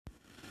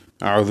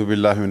أعوذ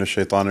بالله من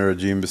الشيطان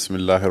الرجيم بسم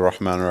الله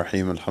الرحمن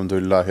الرحيم الحمد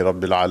لله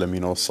رب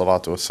العالمين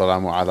والصلاة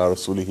والسلام على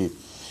رسوله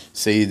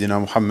سيدنا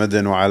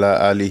محمد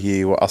وعلى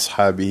آله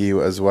وأصحابه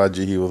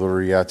وأزواجه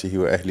وذرياته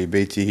وأهل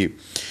بيته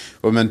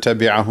ومن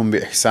تبعهم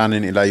بإحسان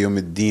إلى يوم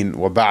الدين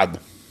وبعد.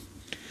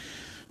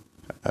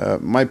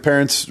 My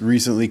parents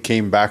recently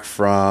came back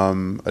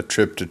from a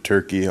trip to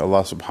Turkey.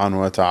 Allah subhanahu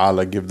wa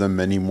ta'ala give them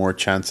many more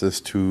chances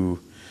to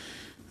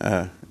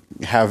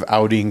have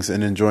outings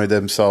and enjoy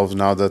themselves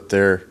now that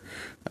they're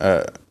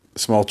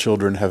small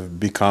children have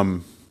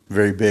become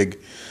very big.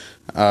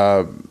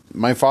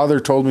 My father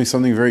told me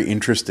something very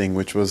interesting,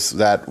 which was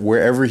that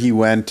wherever he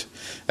went,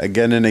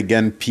 again and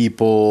again,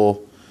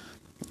 people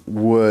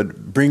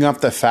would bring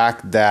up the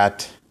fact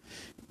that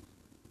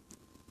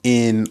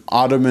in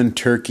Ottoman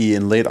Turkey,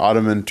 in late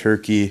Ottoman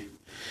Turkey,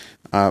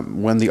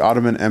 when the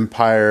Ottoman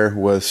Empire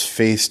was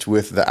faced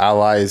with the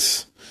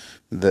Allies,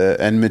 the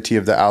enmity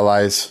of the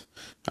Allies,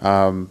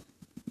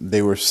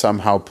 they were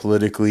somehow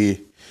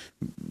politically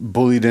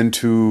bullied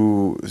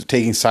into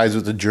taking sides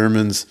with the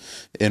Germans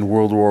in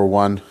World War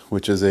I,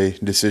 which is a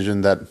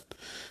decision that,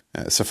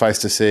 suffice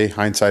to say,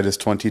 hindsight is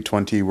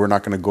 20/20. We're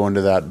not going to go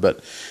into that, but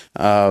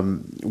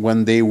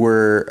when they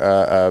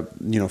were,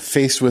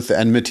 faced with the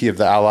enmity of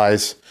the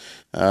Allies,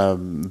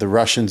 the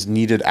Russians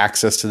needed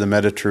access to the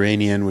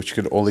Mediterranean, which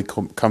could only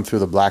come through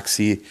the Black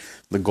Sea,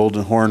 the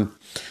Golden Horn.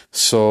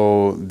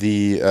 So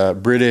the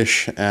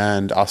British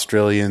and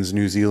Australians,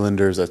 New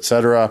Zealanders,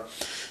 etc.,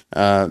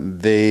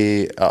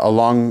 they,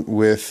 along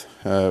with,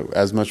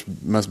 as much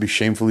must be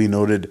shamefully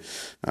noted,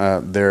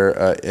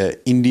 their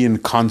Indian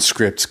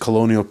conscripts,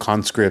 colonial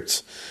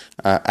conscripts,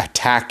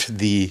 attacked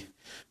the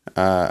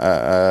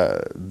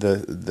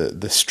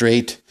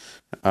strait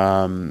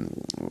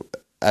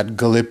at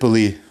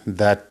Gallipoli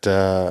that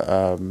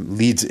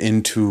leads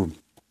into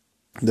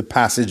the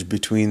passage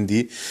between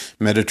the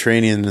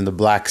Mediterranean and the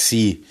Black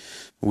Sea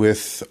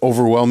with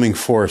overwhelming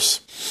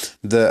force.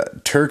 The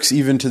Turks,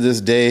 even to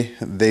this day,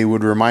 they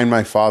would remind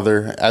my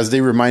father, as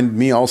they remind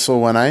me also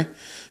when I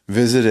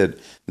visited,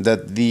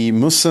 that the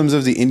Muslims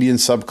of the Indian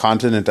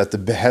subcontinent, at the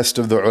behest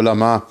of the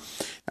ulama,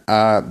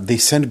 they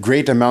send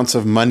great amounts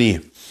of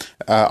money.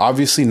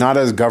 Obviously not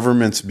as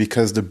governments,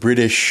 because the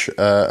British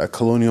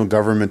colonial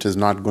government is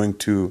not going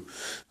to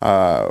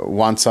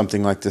want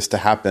something like this to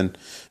happen.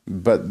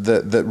 But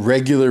the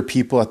regular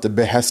people, at the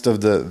behest of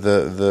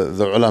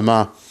the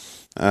ulama,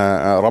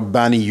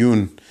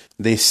 Rabbaniyun,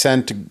 they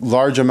sent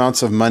large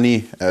amounts of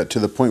money to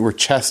the point where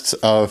chests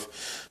of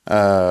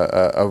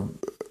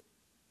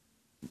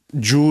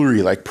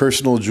jewelry, like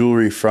personal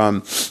jewelry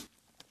from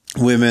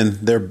women,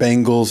 their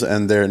bangles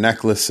and their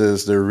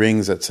necklaces, their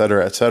rings,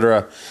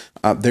 etc.,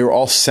 they were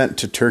all sent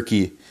to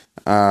Turkey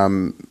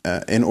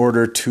in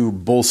order to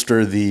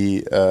bolster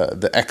the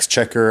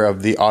exchequer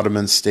of the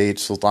Ottoman state.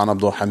 Sultan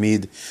Abdul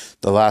Hamid,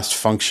 the last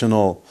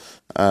functional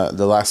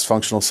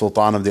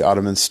sultan of the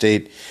Ottoman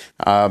state.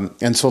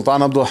 And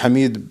Sultan Abdul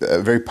Hamid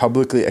very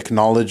publicly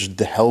acknowledged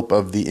the help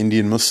of the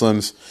Indian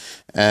Muslims,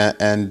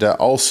 and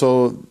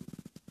also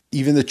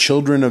even the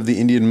children of the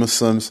Indian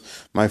Muslims.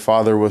 My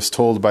father was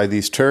told by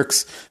these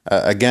Turks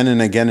again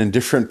and again in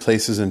different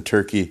places in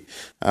Turkey,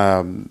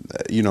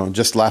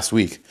 just last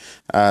week,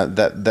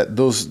 that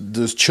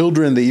those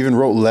children, they even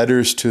wrote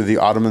letters to the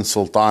Ottoman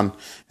Sultan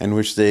in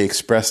which they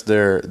expressed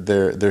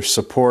their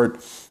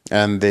support,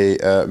 and they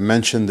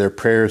mentioned their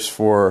prayers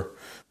for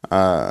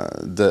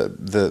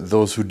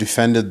those who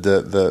defended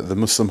the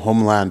Muslim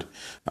homeland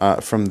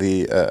from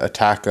the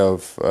attack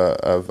of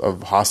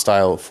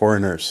hostile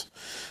foreigners.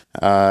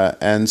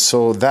 And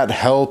so that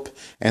help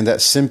and that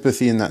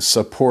sympathy and that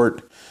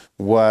support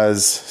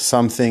was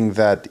something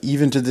that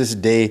even to this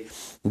day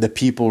the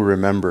people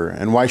remember.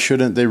 And why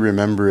shouldn't they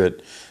remember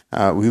it?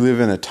 We live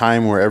in a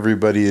time where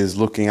everybody is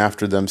looking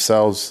after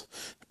themselves.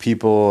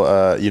 People,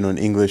 in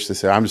English, they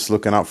say, I'm just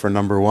looking out for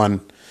number one.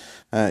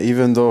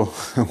 Even though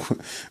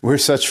we're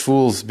such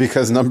fools,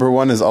 because number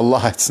one is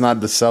Allah, it's not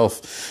the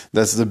self.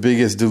 That's the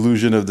biggest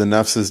delusion of the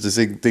nafs, is to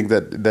think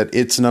that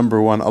it's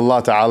number one.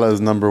 Allah Ta'ala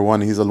is number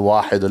one. He's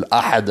al-wahid,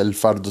 al-ahad,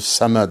 al-fard,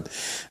 al-samad,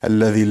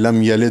 alladhi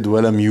lam yalid wa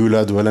lam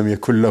yulad wa lam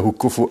yakul lahu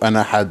kufu'an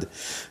ahad.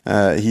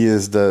 He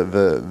is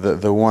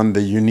the one,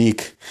 the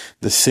unique,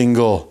 the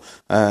single,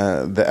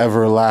 the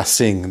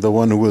everlasting, the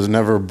one who was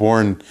never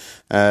born,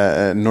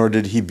 nor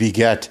did he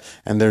beget,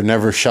 and there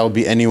never shall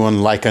be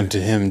anyone like unto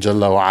him,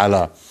 Jalla wa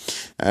Ala.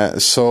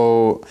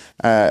 So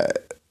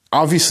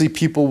obviously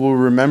people will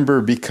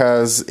remember,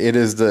 because it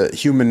is the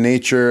human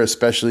nature,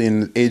 especially in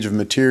the age of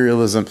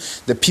materialism,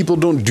 that people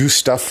don't do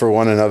stuff for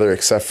one another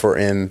except for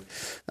unless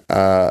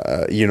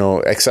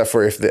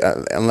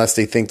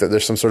they think that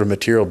there's some sort of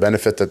material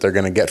benefit that they're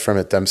going to get from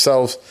it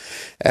themselves.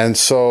 And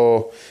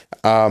so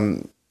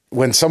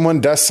when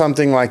someone does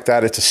something like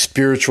that, it's a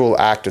spiritual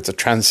act, it's a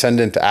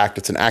transcendent act,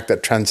 it's an act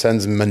that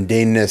transcends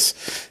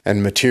mundaneness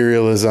and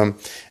materialism,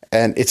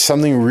 and it's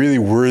something really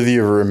worthy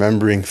of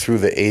remembering through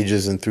the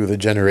ages and through the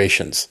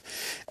generations.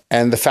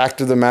 And the fact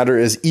of the matter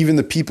is, even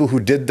the people who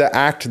did the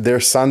act, their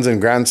sons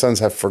and grandsons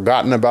have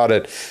forgotten about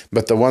it.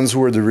 But the ones who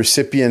were the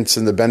recipients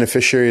and the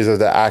beneficiaries of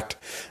the act,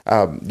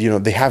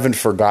 they haven't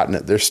forgotten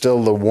it. There's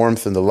still the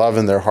warmth and the love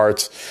in their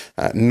hearts,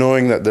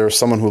 knowing that there was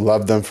someone who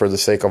loved them for the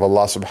sake of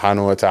Allah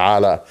subhanahu wa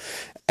ta'ala.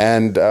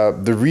 And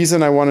the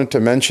reason I wanted to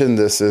mention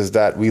this is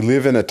that we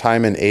live in a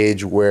time and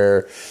age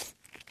where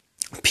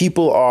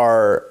people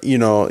are,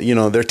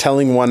 they're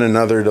telling one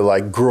another to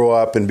like grow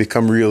up and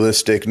become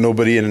realistic.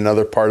 Nobody in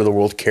another part of the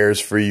world cares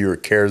for you or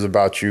cares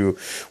about you.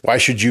 Why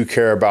should you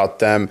care about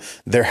them?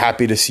 They're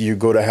happy to see you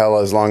go to hell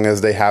as long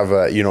as they have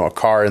a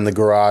car in the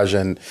garage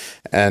and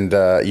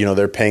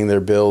they're paying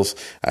their bills.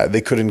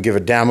 They couldn't give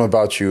a damn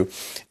about you.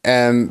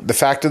 And the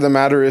fact of the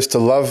matter is to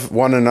love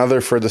one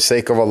another for the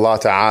sake of Allah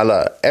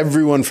Ta'ala.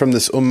 Everyone from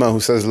this ummah who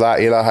says La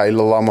ilaha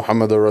illallah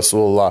Muhammadur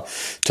Rasulullah,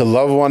 to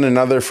love one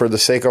another for the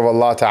sake of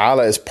Allah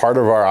Ta'ala is part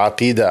of our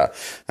aqeedah.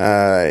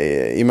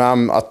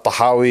 Imam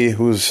At-Tahawi,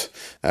 whose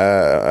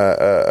aqeedah,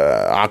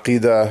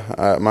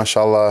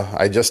 mashallah,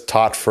 I just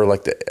taught for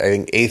like the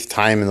 8th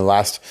time in the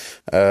last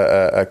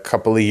a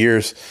couple of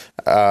years.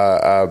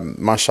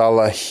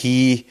 Mashallah,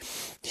 he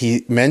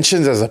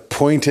mentions as a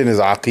point in his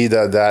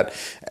aqeedah that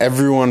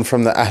everyone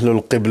from the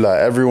Ahlul Qibla,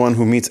 everyone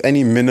who meets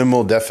any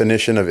minimal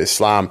definition of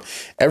Islam,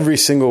 every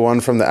single one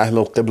from the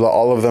Ahlul Qibla,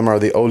 all of them are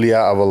the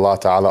awliya of Allah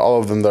Ta'ala. All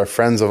of them, they're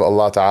friends of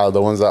Allah Ta'ala,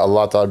 the ones that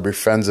Allah Ta'ala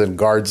befriends and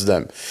guards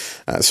them.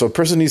 So a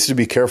person needs to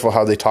be careful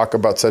how they talk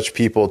about such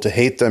people. To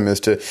hate them is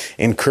to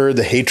incur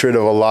the hatred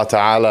of Allah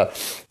Ta'ala,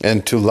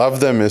 and to love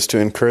them is to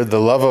incur the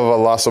love of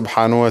Allah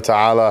Subhanahu wa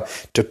Ta'ala.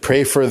 To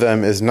pray for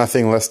them is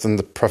nothing less than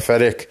the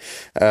prophetic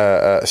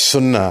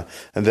sunnah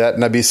that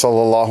Nabi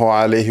Sallallahu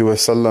Alaihi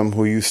Wasallam,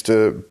 who used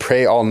to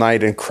pray all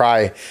night and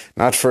cry,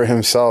 not for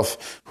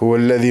himself, هو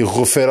الذي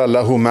غفر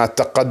له ما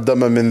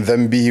تقدم من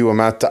ذنبه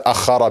وما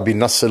تأخر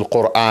بنص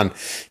القرآن.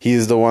 He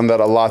is the one that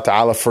Allah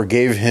Ta'ala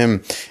forgave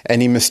him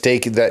any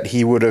mistake that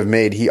he would have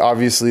made. He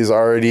obviously is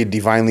already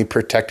divinely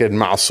protected,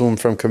 ma'asum,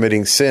 from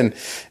committing sin,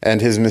 and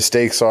his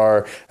mistakes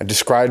are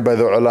described by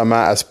the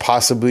ulama as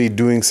possibly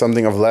doing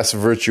something of less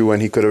virtue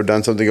when he could have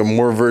done something of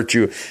more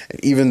virtue.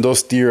 And even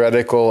those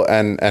theoretical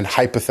and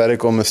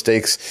hypothetical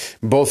mistakes,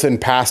 both in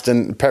past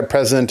and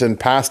present and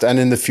past and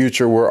in the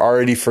future, were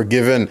already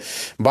forgiven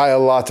by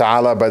Allah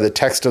Ta'ala, by the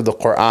text of the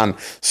Quran.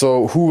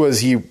 So who was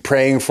he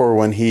praying for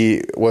when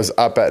he was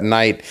up at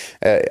night,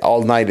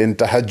 all night in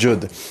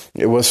tahajjud?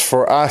 It was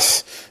for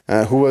us.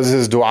 Who was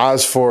his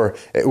du'as for?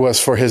 It was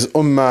for his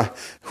ummah.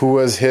 Who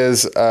was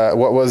his,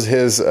 what was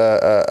his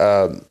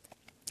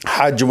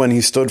Hajj when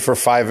he stood for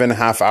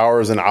 5.5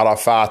 hours in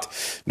Arafat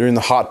during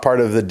the hot part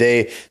of the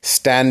day,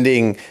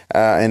 standing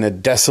in a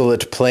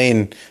desolate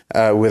plain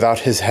without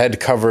his head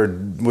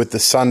covered, with the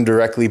sun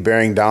directly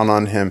bearing down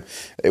on him.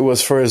 It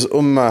was for his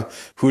ummah.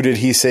 Who did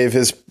he save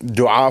his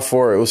dua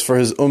for? It was for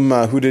his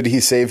ummah. Who did he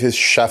save his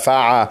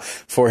shafa'ah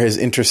for, his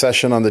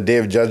intercession on the Day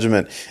of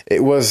Judgment?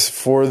 It was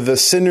for the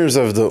sinners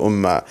of the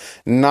ummah,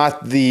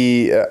 not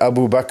the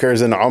Abu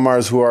Bakrs and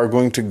Umars who are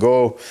going to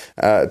go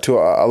to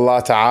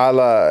Allah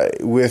Ta'ala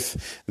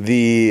with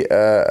the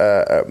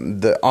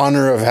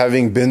honor of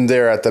having been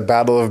there at the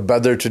Battle of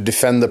Badr to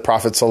defend the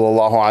Prophet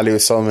Sallallahu Alaihi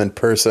Wasallam in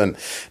person.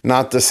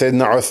 Not the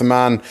Sayyidina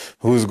Uthman,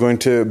 who's going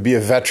to be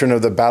a veteran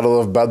of the Battle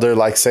of Badr,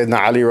 like Sayyidina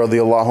Ali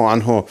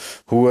radiallahu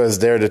anhu, who was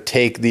there to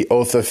take the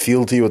oath of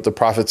fealty with the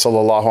Prophet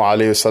Sallallahu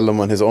Alaihi Wasallam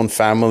when his own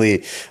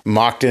family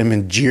mocked him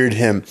and jeered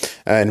him,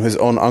 and his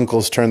own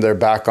uncles turned their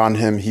back on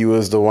him. He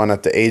was the one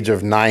at the age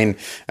of 9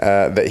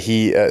 that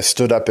he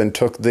stood up and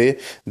took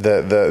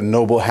the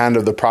noble hand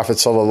of the Prophet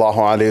Sallallahu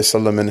Alaihi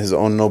Wasallam in his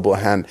own noble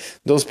hand.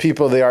 Those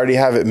people, they already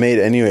have it made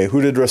anyway.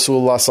 Who did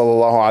Rasulullah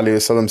Sallallahu Alaihi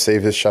Wasallam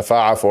save his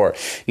shafa'ah for?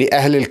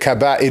 لِأَهْلِ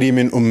الْكَبَائِرِ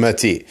مِنْ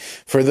أُمَّتِي.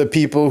 For the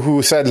people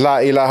who said La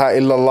ilaha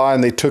illallah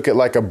and they took it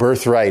like a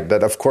birthright,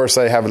 that of course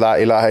I have La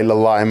ilaha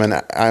illallah, I'm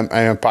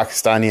a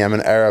Pakistani, I'm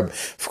an Arab,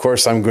 of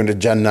course I'm going to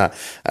Jannah,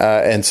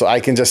 and so I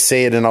can just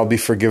say it and I'll be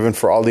forgiven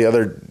for all the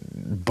other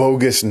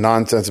bogus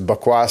nonsense,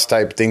 bakwas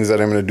type things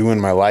that I'm going to do in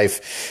my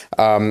life.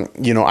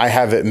 I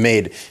have it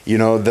made.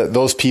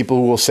 Those people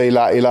who will say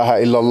La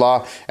ilaha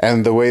illallah,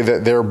 and the way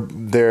that they're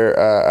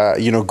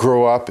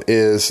grow up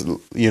is,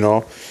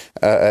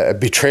 a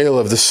betrayal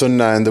of the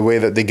sunnah, and the way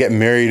that they get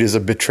married is a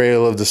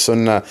betrayal of the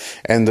sunnah,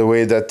 and the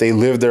way that they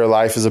live their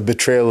life is a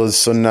betrayal of the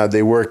sunnah.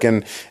 They work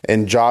in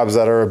jobs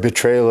that are a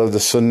betrayal of the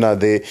sunnah.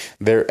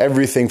 They're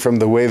everything from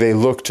the way they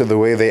look to the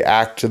way they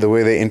act to the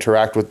way they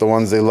interact with the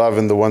ones they love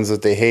and the ones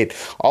that they hate.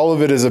 All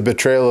of it is a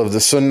betrayal of the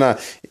sunnah,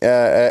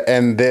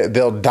 and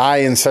they'll die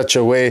in such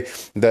a way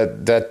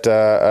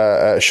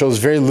that shows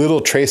very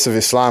little trace of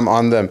Islam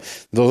on them.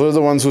 Those are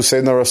the ones who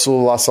Sayyidina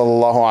Rasulullah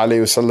Sallallahu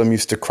Alaihi Wasallam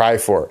used to cry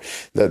for,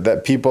 that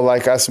that people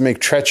like us make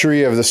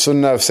treachery of the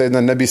sunnah of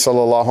Sayyidina Nabi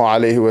sallallahu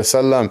alayhi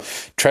wasallam,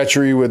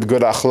 treachery with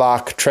good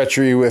akhlaq,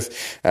 treachery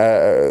with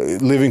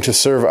living to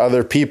serve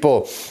other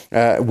people.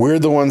 We're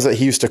the ones that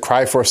he used to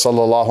cry for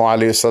sallallahu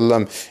alayhi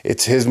wasallam.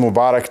 It's his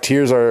Mubarak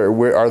tears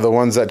are the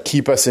ones that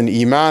keep us in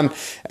iman,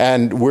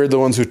 and we're the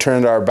ones who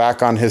turned our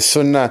back on his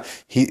sunnah.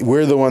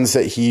 We're the ones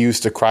that he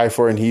used to cry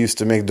for and he used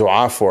to make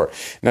dua for.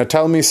 Now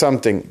tell me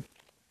something.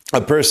 A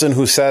person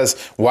who says,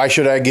 why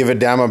should I give a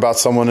damn about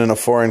someone in a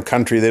foreign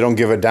country? They don't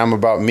give a damn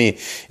about me.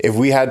 If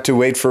we had to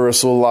wait for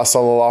Rasulullah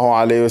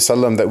sallallahu alaihi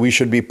wasallam that we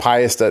should be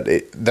pious,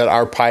 that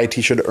our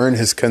piety should earn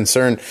his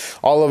concern,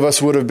 all of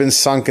us would have been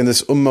sunk and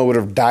this ummah would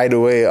have died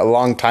away a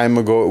long time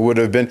ago. It would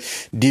have been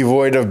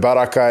devoid of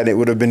barakah, and it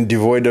would have been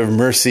devoid of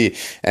mercy,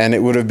 and it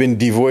would have been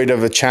devoid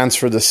of a chance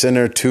for the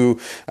sinner to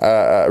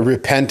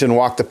repent and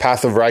walk the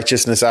path of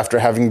righteousness after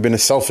having been a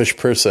selfish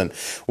person.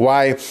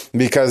 Why?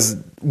 Because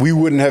we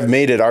wouldn't have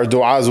made it. Our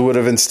du'as would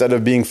have, instead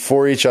of being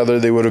for each other,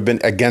 they would have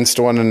been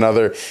against one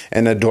another.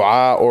 And a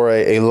du'a or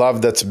a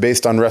love that's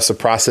based on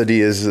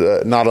reciprocity is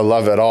not a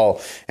love at all.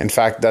 In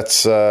fact,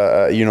 that's,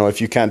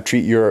 if you can't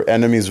treat your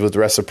enemies with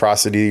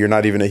reciprocity, you're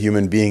not even a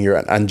human being, you're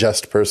an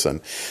unjust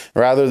person.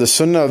 Rather, the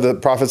sunnah of the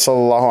Prophet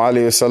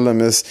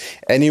ﷺ is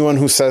anyone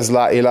who says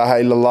La ilaha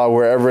illallah,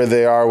 wherever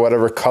they are,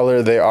 whatever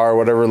color they are,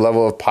 whatever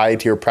level of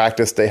piety or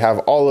practice they have,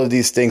 all of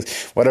these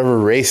things, whatever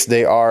race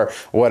they are,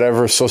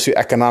 whatever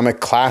socioeconomic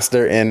class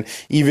they're in,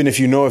 even if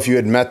you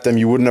had met them,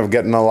 you wouldn't have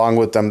gotten along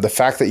with them. The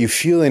fact that you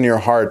feel in your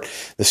heart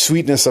the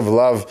sweetness of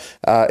love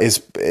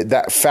is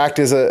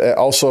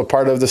also a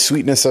part of the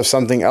sweetness of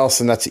something else,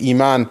 and that's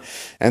iman.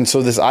 And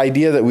so this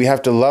idea that we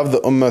have to love the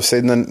ummah of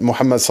Sayyidina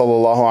Muhammad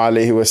sallallahu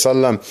alaihi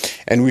wasallam,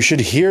 and we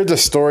should hear the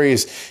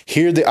stories,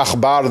 hear the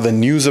akhbar, the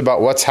news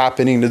about what's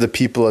happening to the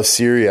people of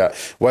Syria,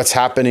 what's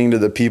happening to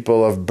the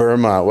people of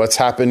Burma, what's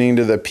happening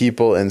to the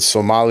people in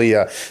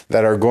Somalia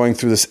that are going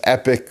through this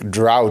epic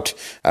drought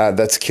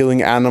that's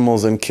killing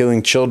animals and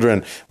killing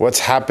children, what's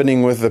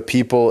happening with the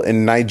people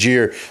in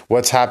Niger,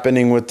 what's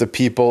happening with the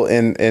people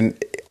in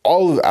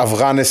all of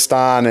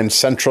Afghanistan and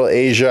Central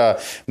Asia,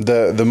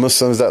 the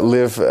Muslims that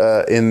live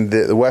in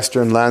the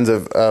western lands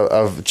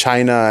of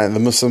China, and the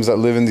Muslims that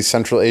live in the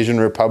Central Asian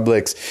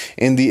republics,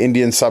 in the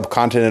Indian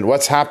subcontinent,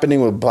 what's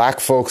happening with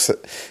black folks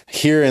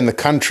here in the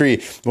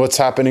country, what's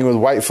happening with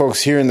white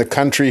folks here in the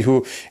country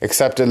who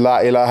accepted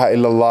La ilaha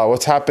illallah,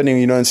 what's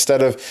happening,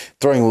 instead of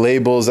throwing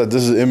labels that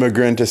this is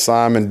immigrant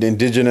Islam and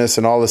indigenous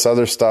and all this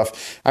other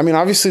stuff. I mean,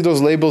 obviously those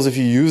labels, if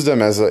you use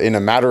them in a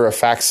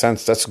matter-of-fact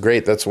sense, that's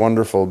great, that's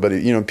wonderful, but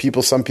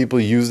some people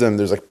use them.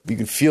 You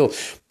can feel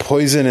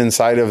poison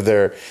inside of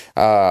their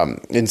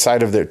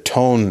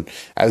tone,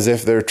 as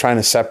if they're trying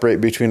to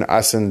separate between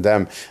us and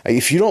them.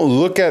 If you don't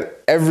look at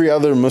every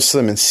other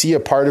Muslim and see a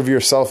part of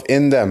yourself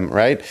in them,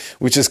 right,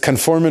 which is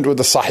conformant with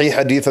the Sahih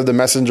Hadith of the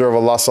Messenger of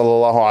Allah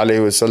sallallahu alaihi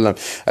wasallam,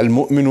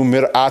 al-mu'minu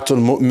mir'atul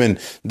mu'min,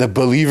 the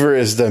believer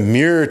is the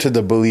mirror to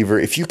the believer.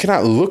 If you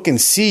cannot look and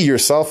see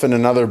yourself in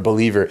another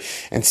believer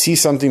and see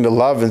something to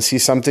love and see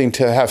something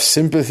to have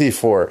sympathy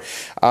for,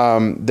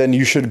 then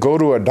you should go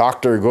to a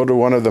doctor, go to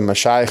one of the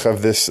mashayikh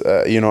of this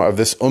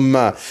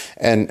ummah,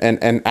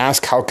 and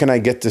ask, how can I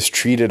get this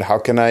treated? How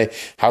can I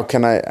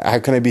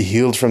be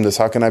healed from this?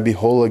 How can I be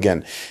whole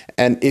again?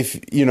 And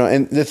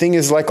and the thing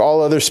is, like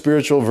all other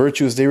spiritual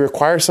virtues, they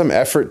require some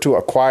effort to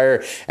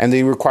acquire, and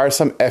they require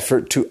some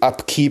effort to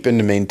upkeep and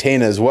to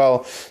maintain as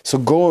well. So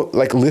go,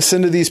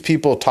 listen to these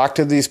people, talk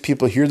to these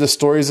people, hear the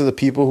stories of the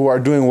people who are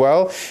doing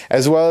well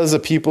as the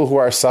people who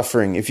are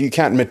suffering. If you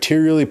can't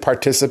materially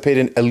participate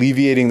in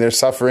alleviating their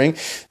suffering,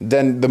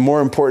 then the more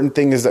important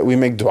thing is that we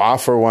make dua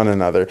for one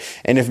another.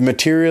 And if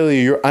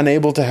materially you're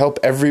unable to help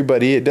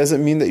everybody, it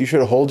doesn't mean that you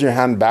should hold your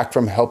hand back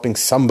from helping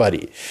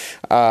somebody.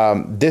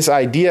 This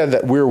idea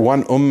that we're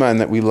one ummah and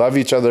that we love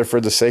each other for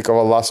the sake of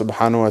Allah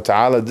subhanahu wa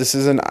ta'ala, this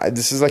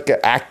is like an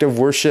act of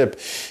worship,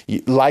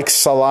 like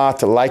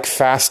salat, like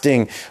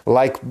fasting,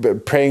 like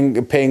paying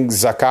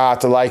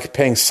zakat, like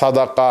paying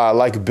sadaqah,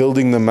 like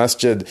building the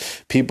masjid.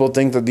 People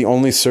think that the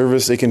only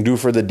service they can do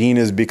for the deen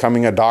is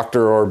becoming a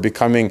doctor or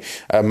becoming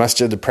a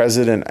masjid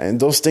president, and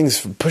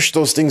push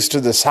those things to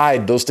the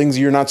side. Those things,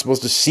 you're not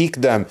supposed to seek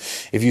them.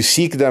 If you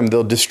seek them,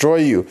 they'll destroy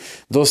you.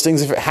 Those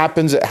things, if it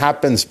happens, it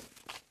happens.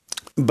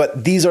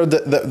 But these are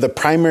the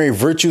primary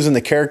virtues and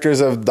the characters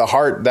of the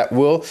heart that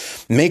will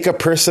make a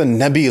person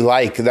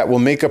Nabi-like, that will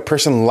make a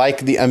person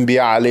like the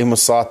Anbiya alayhimu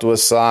salatu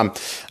wassalam,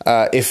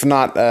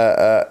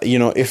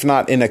 if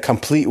not in a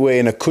complete way,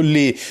 in a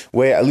kulli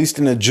way, at least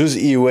in a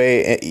juz'i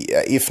way,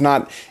 if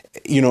not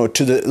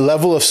to the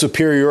level of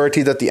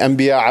superiority that the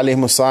Anbiya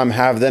alayhimu salam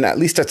have, then at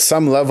least at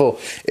some level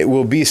it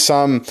will be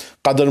some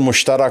qadr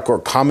mushtarak or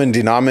common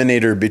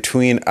denominator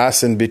between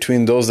us and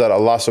between those that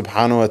Allah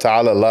subhanahu wa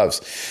ta'ala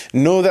loves.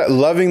 Know that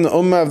loving the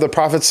ummah of the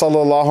Prophet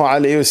sallallahu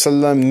alayhi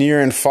wasallam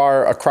near and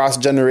far, across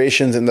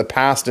generations, in the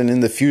past and in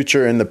the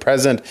future, in the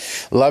present,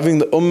 loving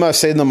the ummah of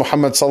Sayyidina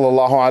Muhammad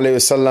sallallahu alayhi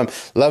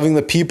wasallam, loving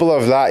the people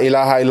of La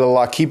ilaha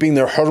illallah, keeping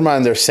their hurma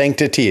and their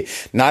sanctity,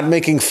 not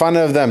making fun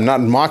of them,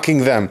 not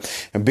mocking them,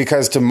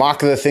 because to mock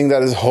the thing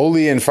that is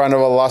holy in front of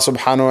Allah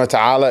subhanahu wa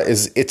ta'ala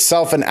is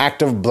itself an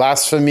act of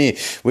blasphemy,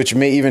 which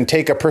may even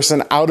take a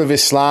person out of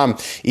Islam,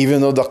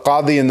 even though the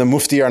qadi and the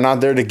mufti are not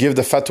there to give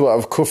the fatwa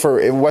of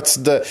kufr. What's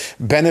the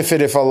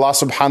benefit if Allah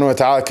subhanahu wa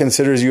ta'ala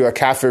considers you a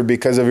kafir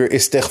because of your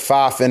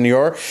istighfaf and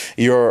your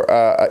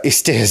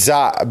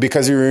istihza,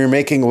 because you're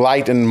making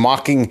light and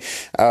mocking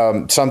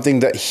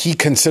something that He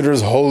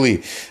considers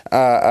holy?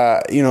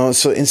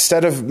 So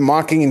instead of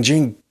mocking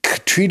and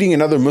treating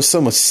another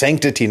Muslim with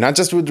sanctity, not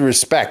just with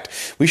respect.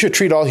 We should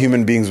treat all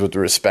human beings with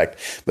respect,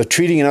 but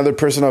treating another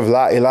person of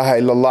La ilaha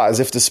illallah as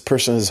if this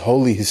person is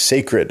holy, he's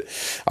sacred.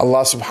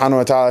 Allah subhanahu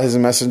wa ta'ala, His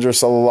Messenger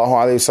sallallahu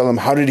alayhi wasallam,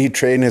 how did He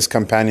train His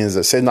companions?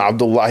 That Sayyidina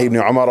Abdullah ibn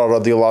Umar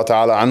radiallahu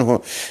ta'ala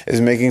anhu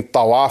is making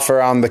tawaf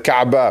around the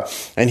Kaaba,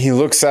 and he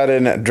looks at it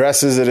and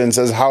addresses it and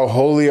says, how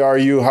holy are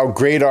you? How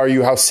great are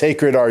you? How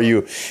sacred are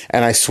you?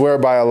 And I swear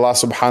by Allah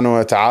subhanahu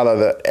wa ta'ala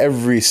that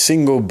every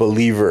single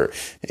believer,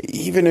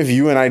 even if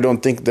you and I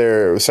don't think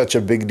they're such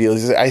a big deal,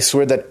 I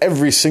swear that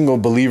every single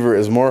believer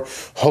is more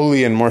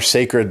holy and more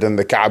sacred than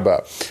the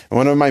Kaaba.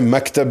 One of my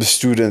maktab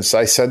students,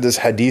 I said this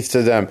hadith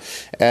to them,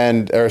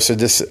 so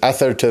this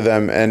athar to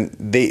them, and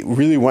they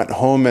really went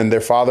home and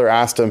their father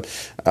asked them,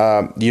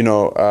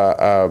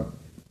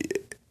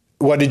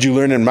 what did you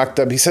learn in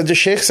maktab? He said, the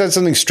sheikh said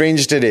something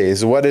strange today.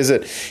 So what is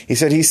it?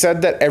 He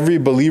said that every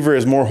believer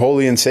is more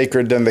holy and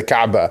sacred than the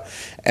Kaaba.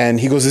 And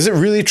he goes, is it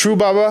really true,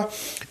 Baba?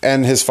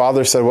 And his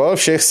father said, well, if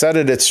sheikh said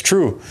it, it's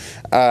true.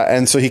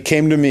 And so he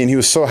came to me and he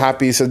was so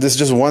happy. He said, this is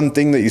just one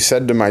thing that you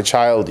said to my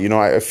child.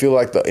 I feel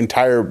like the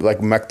entire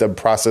maktab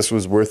process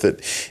was worth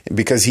it,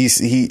 because he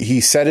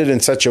said it in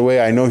such a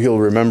way I know he'll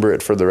remember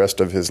it for the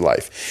rest of his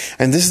life.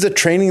 And this is the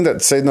training that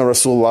Sayyidina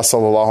Rasulullah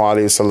sallallahu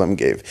alayhi wasallam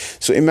gave.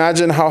 So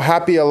imagine how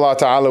happy Allah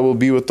Ta'ala will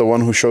be with the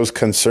one who shows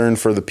concern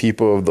for the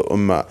people of the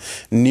Ummah,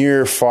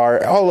 near,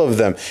 far, all of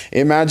them.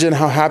 Imagine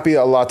how happy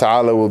Allah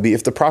Ta'ala will be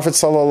if the Prophet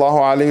sallallahu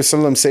alayhi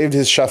wasallam saved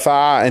his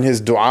shafa'ah and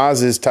his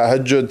du'as, his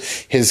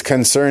tahajjud, his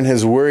concern,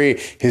 his worry,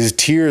 his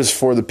tears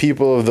for the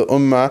people of the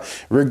Ummah,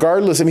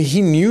 regardless.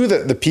 He knew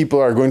that the people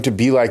are going to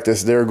be like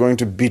this. They're going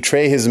to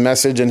betray his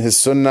message and his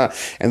sunnah,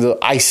 and they'll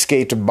ice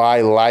skate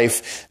by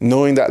life,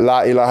 knowing that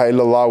La ilaha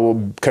illallah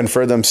will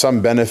confer them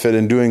some benefit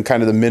in doing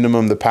kind of the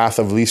minimum, the path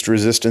of least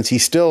resistance. He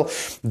still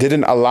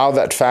didn't allow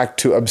that fact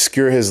to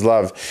obscure his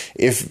love.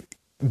 If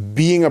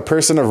being a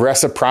person of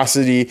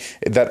reciprocity,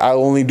 that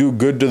I'll only do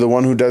good to the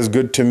one who does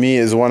good to me,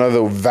 is one of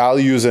the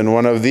values and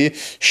one of the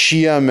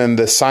shiyam and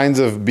the signs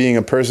of being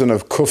a person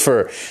of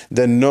kufr,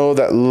 then know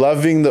that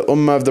loving the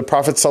ummah of the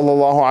Prophet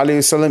sallallahu alaihi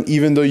wasallam,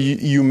 even though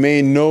you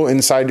may know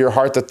inside your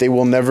heart that they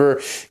will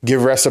never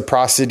give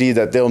reciprocity,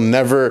 that they'll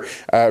never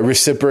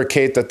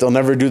reciprocate, that they'll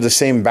never do the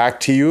same back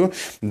to you,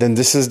 then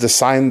this is the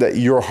sign that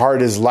your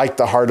heart is like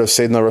the heart of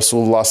Sayyidina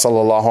Rasulullah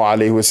sallallahu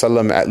alaihi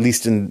wasallam, at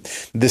least in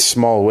this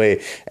small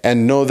way.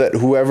 And know that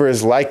whoever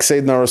is like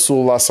Sayyidina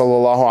Rasulullah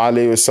sallallahu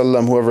alayhi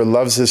wasallam, whoever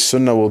loves his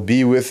sunnah will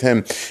be with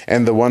him,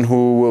 and the one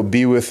who will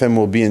be with him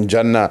will be in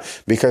Jannah,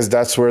 because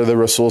that's where the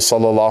Rasul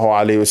sallallahu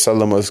alayhi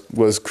wasallam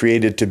was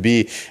created to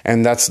be,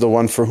 and that's the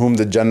one for whom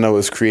the Jannah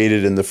was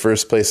created in the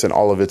first place and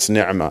all of its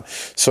ni'mah.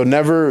 So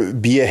never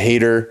be a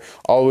hater.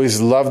 Always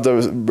love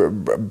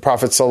the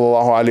Prophet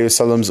sallallahu alayhi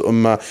wasallam's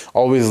ummah.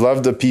 Always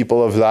love the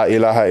people of La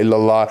ilaha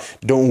illallah.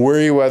 Don't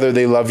worry whether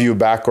they love you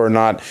back or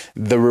not.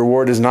 The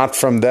reward is not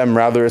from them,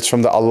 rather it's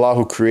from the Allah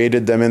who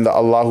created them and the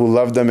Allah who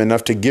loved them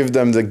enough to give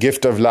them the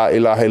gift of La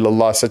ilaha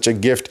illallah, such a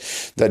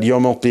gift that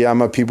Yawm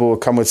al-Qiyamah people will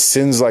come with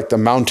sins like the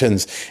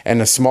mountains, and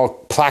a small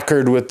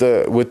placard with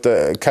the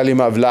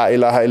kalima of La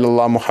ilaha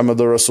illallah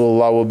Muhammadur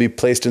Rasulullah will be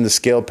placed in the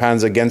scale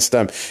pans against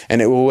them,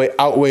 and it will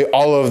outweigh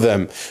all of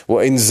them.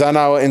 وَإِن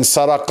زَنَا وَإِن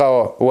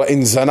سَرَقَ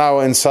وَإِن زَنَا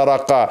وَإِن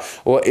سَرَقَ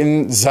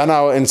وَإِن زَنَا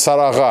وَإِن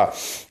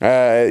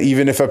سَرَقَ.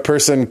 Even if a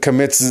person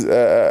commits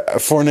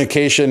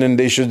fornication, and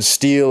they should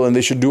steal and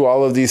they should do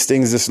all of these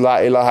things, this La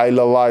ilaha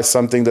illallah is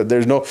something that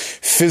there's no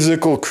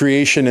physical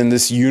creation in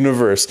this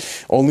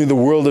universe. Only the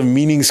world of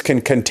meanings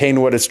can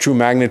contain what its true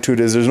magnitude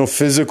is. There's no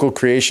physical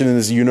creation in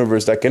this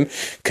universe that can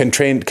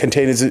contain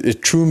its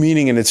true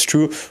meaning and its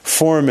true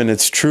form and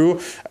its true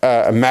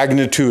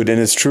magnitude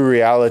and its true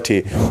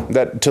reality.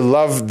 That to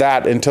love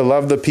that and to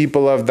love the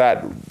people of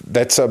that,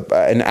 that's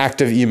an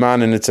act of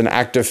iman, and it's an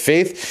act of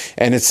faith,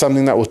 and it's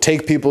something that will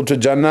take people to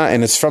Jannah,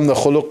 and it's from the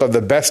khuluq of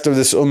the best of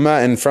this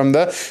ummah, and from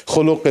the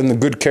khuluq and the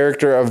good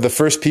character of the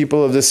first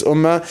people of this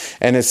ummah,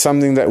 and it's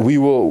something that we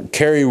will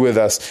carry with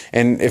us.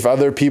 And if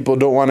other people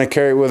don't want to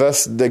carry it with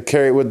us, they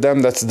carry it with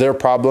them, that's their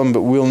problem,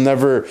 but we'll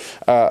never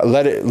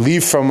let it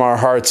leave from our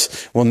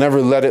hearts. We'll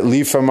never let it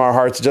leave from our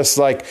hearts, just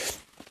like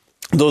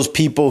those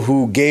people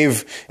who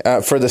gave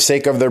for the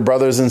sake of their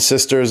brothers and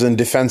sisters in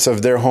defense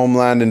of their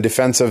homeland, in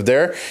defense of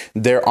their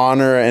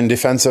honor, in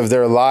defense of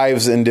their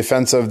lives, in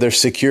defense of their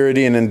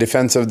security, and in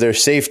defense of their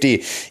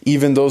safety.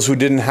 Even those who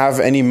didn't have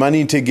any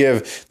money to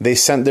give, they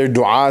sent their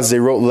du'as, they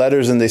wrote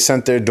letters and they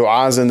sent their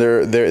du'as and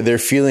their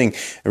feeling.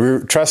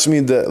 Trust me,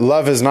 the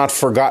love is not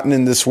forgotten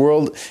in this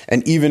world,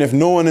 and even if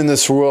no one in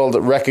this world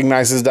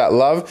recognizes that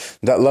love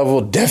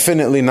will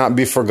definitely not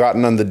be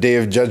forgotten on the Day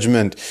of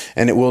Judgment,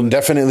 and it will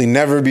definitely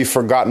never be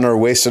forgotten or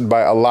wasted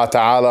by Allah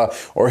Ta'ala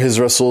or His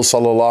Rasul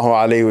Sallallahu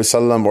Alaihi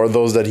Wasallam, or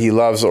those that He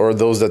loves or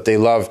those that they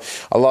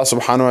love. Allah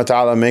Subhanahu Wa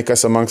Ta'ala make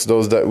us amongst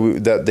those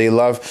that they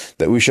love,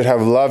 that we should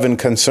have love and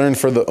concern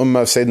for the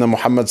Ummah of Sayyidina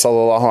Muhammad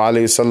Sallallahu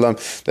Alaihi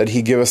Wasallam, that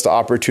He give us the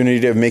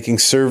opportunity of making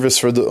service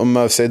for the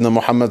Ummah of Sayyidina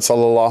Muhammad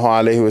Sallallahu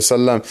Alaihi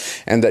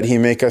Wasallam, and that He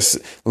make us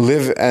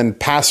live and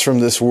pass from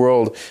this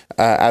world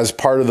as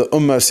part of the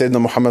Ummah of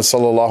Sayyidina Muhammad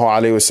Sallallahu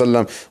Alaihi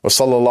Wasallam. Wa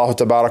sallallahu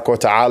tabarak wa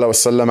ta'ala wa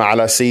sallama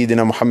ala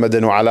Sayyidina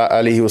Muhammadin wa ala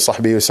alihi wa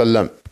sahbihi wa sallam.